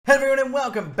everyone, and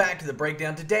welcome back to the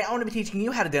breakdown. Today I want to be teaching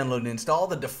you how to download and install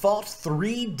the default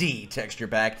 3D texture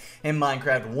pack in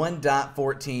Minecraft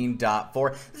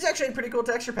 1.14.4. This is actually a pretty cool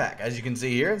texture pack. As you can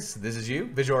see here, this is you,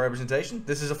 visual representation,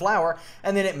 this is a flower,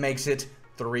 and then it makes it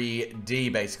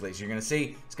 3D basically. So you're going to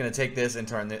see it's going to take this and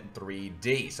turn it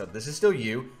 3D. So this is still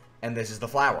you, and this is the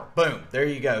flower. Boom, there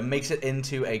you go. It makes it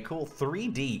into a cool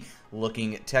 3D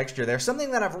looking texture. There's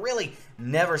something that I've really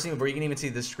never seen before. You can even see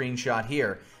this screenshot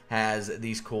here has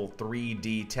these cool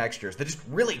 3D textures that just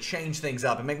really change things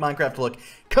up and make Minecraft look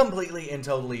completely and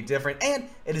totally different. And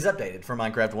it is updated for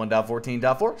Minecraft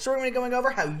 1.14.4, so we're going to be going over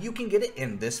how you can get it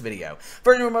in this video.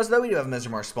 First and foremost, though, we do have a message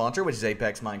from our sponsor, which is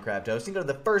Apex Minecraft Hosting. Go to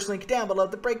the first link down below,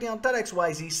 the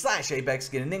breakdown.xyz/Apex.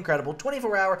 Get an incredible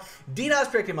 24-hour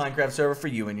DDOS-Protected Minecraft server for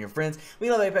you and your friends.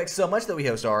 We love Apex so much that we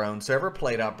host our own server,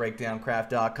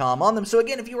 play.breakdowncraft.com on them. So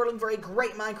again, if you are looking for a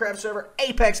great Minecraft server,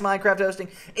 Apex Minecraft Hosting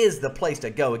is the place to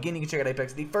go. Again, you can check out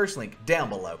Apex at the first link down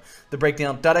below, the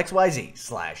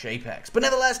breakdown.xyz/Apex. But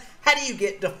nevertheless, how do you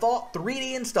get default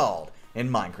 3D installed in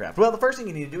Minecraft? Well, the first thing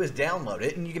you need to do is download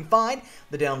it, and you can find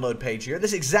the download page here,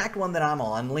 this exact one that I'm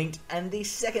on, linked, and the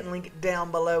second link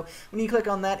down below. When you click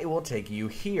on that, it will take you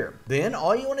here. Then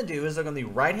all you want to do is look on the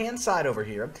right hand side over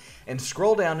here and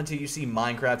scroll down until you see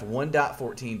Minecraft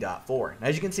 1.14.4.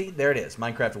 As you can see, there it is,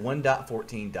 Minecraft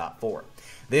 1.14.4.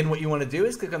 Then what you want to do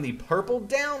is click on the purple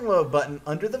download button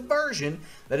under the version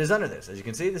that is under this. As you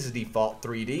can see, this is default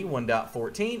 3D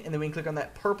 1.14, and then we can click on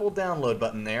that purple download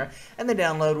button there, and the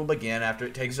download will begin after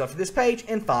it takes us off to this page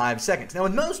in 5 seconds. Now,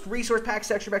 with most resource packs,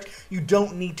 texture packs, you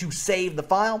don't need to save the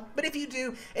file, but if you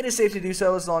do, it is safe to do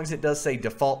so as long as it does say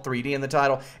default 3D in the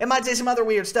title. It might say some other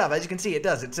weird stuff. As you can see, it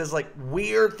does. It says like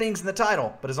weird things in the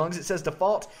title, but as long as it says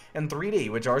default and 3D,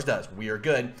 which ours does, we are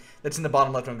good. That's in the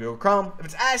bottom left on Google Chrome. If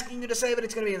it's asking you to save it,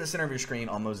 it's going to be in the center of your screen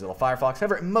on Mozilla Firefox.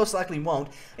 However, it most likely won't,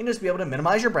 and you'll just be able to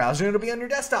minimize your browser, and it'll be on your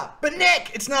desktop. But Nick,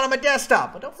 it's not on my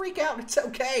desktop. But don't freak out. It's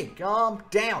okay. Calm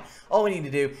down. All we need to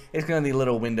do is click on the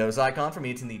little Windows icon. For me,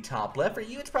 it's in the top left. For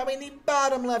you, it's probably in the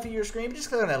bottom left of your screen. But just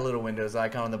click on that little Windows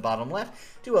icon on the bottom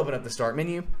left to open up the Start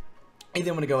menu. And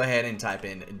then want to go ahead and type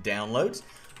in Downloads.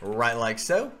 Right like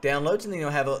so, downloads, and then you'll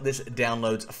have this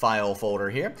downloads file folder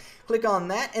here. Click on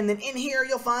that, and then in here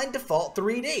you'll find default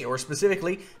 3D, or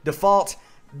specifically default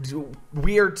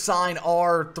weird sign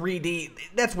R3D.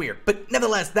 That's weird, but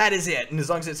nevertheless, that is it. And as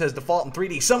long as it says default and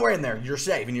 3D somewhere in there, you're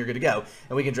safe and you're good to go.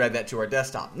 And we can drag that to our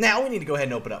desktop. Now we need to go ahead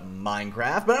and open up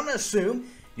Minecraft, but I'm going to assume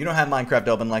you don't have Minecraft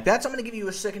open like that, so I'm going to give you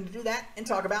a second to do that and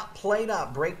talk about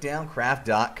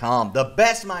play.breakdowncraft.com, the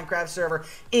best Minecraft server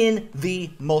in the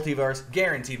multiverse,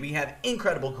 guaranteed. We have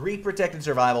incredible grief-protected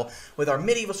survival with our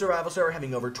medieval survival server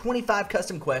having over 25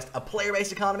 custom quests, a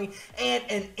player-based economy, and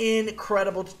an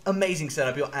incredible, amazing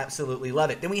setup. You'll absolutely love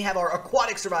it. Then we have our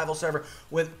aquatic survival server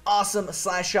with awesome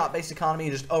shop-based economy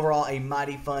and just overall a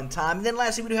mighty fun time. And then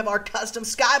lastly, we do have our custom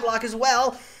skyblock as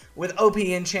well with OP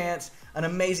enchants, an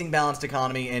amazing balanced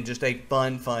economy, and just a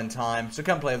fun time. So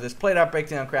come play with this.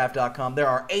 Play.breakdowncraft.com. There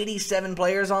are 87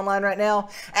 players online right now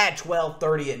at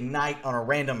 12:30 at night on a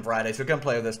random Friday. So come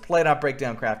play with this.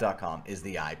 Play.breakdowncraft.com is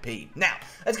the IP. Now,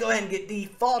 let's go ahead and get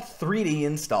default 3D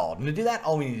installed. And to do that,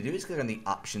 all we need to do is click on the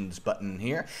Options button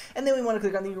here. And then we want to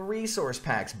click on the Resource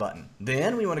Packs button.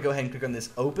 Then we want to go ahead and click on this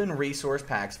Open Resource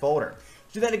Packs folder.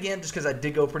 Do that again just because I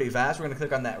did go pretty fast. We're going to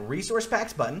click on that Resource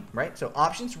Packs button, right? So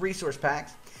Options, Resource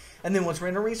Packs. And then once we're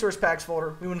in the Resource Packs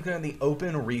folder, we want to click on the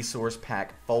Open Resource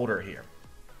Pack folder here.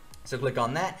 So click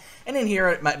on that, and in here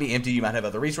it might be empty, you might have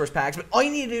other resource packs, but all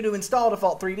you need to do to install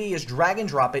default 3D is drag and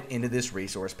drop it into this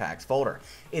resource packs folder.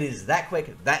 It is that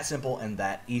quick, that simple, and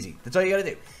that easy. That's all you gotta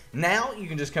do. Now you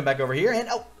can just come back over here and,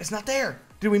 oh, it's not there.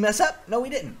 Did we mess up? No, we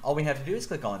didn't. All we have to do is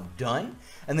click on Done,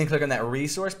 and then click on that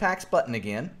Resource Packs button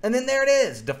again, and then there it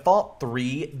is, default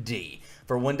 3D.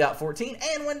 For 1.14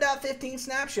 and 1.15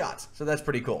 snapshots. So that's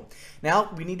pretty cool.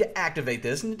 Now we need to activate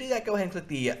this, and to do that, go ahead and click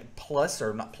the plus,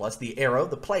 or not plus, the arrow,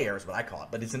 the play arrow is what I call it,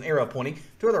 but it's an arrow pointing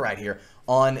to the right here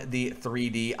on the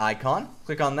 3D icon.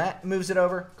 Click on that, moves it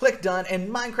over, click Done, and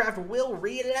Minecraft will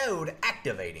reload,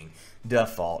 activating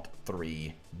default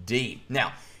 3D.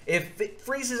 Now, if it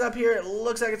freezes up here, it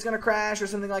looks like it's going to crash or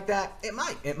something like that. It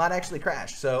might. It might actually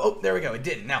crash. So, oh, there we go. It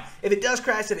didn't. Now, if it does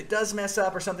crash, if it does mess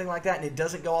up or something like that, and it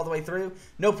doesn't go all the way through,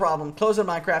 no problem. Close on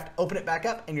Minecraft, open it back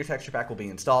up, and your texture pack will be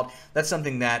installed. That's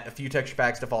something that a few texture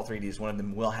packs, default 3D is one of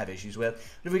them, will have issues with.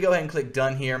 But if we go ahead and click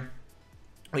Done here,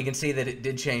 we can see that it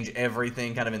did change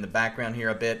everything kind of in the background here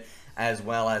a bit, as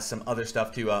well as some other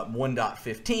stuff to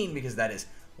 1.15, because that is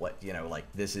what, you know, like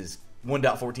this is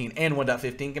 1.14 and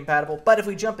 1.15 compatible. But if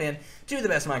we jump in to the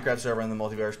best Minecraft server in the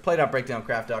multiverse,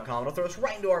 play.breakdowncraft.com, it'll throw us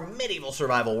right into our medieval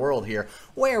survival world here,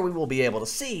 where we will be able to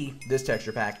see this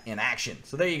texture pack in action.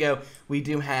 So there you go. We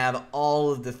do have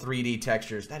all of the 3D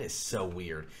textures. That is so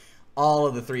weird. All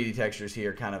of the 3D textures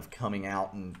here kind of coming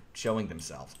out and showing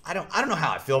themselves. I don't know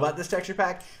how I feel about this texture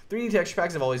pack. 3D texture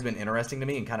packs have always been interesting to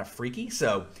me and kind of freaky,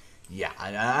 so yeah,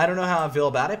 I don't know how I feel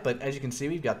about it, but as you can see,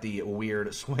 we've got the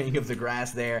weird swaying of the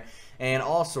grass there and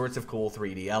all sorts of cool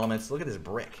 3D elements. Look at this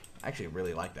brick. I actually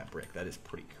really like that brick. That is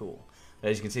pretty cool.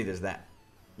 But as you can see, there's that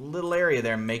little area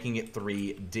there making it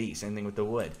 3D. Same thing with the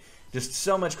wood. Just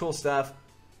so much cool stuff,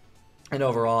 and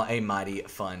overall, a mighty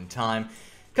fun time.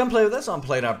 Come play with us on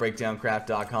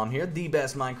play.breakdowncraft.com here, the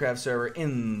best Minecraft server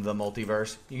in the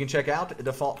multiverse. You can check out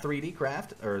Default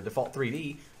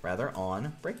 3D rather,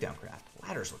 on Breakdowncraft.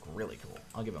 Ladders look really cool.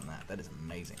 I'll give them that. That is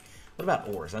amazing. What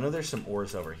about ores? I know there's some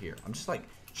ores over here. I'm just like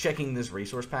checking this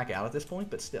resource pack out at this point,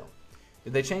 but still.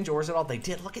 Did they change ores at all? They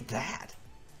did. Look at that.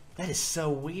 That is so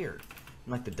weird.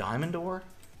 And like the diamond ore?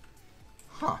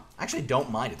 Huh. I actually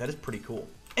don't mind it. That is pretty cool.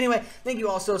 Anyway, thank you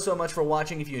all so much for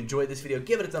watching. If you enjoyed this video,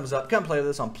 give it a thumbs up. Come play with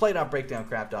us on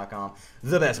play.breakdowncraft.com,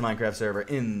 the best Minecraft server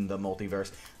in the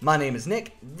multiverse. My name is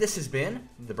Nick. This has been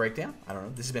The Breakdown. I don't know.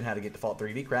 This has been How to Get Default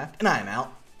 3D Craft, and I am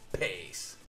out. Peace.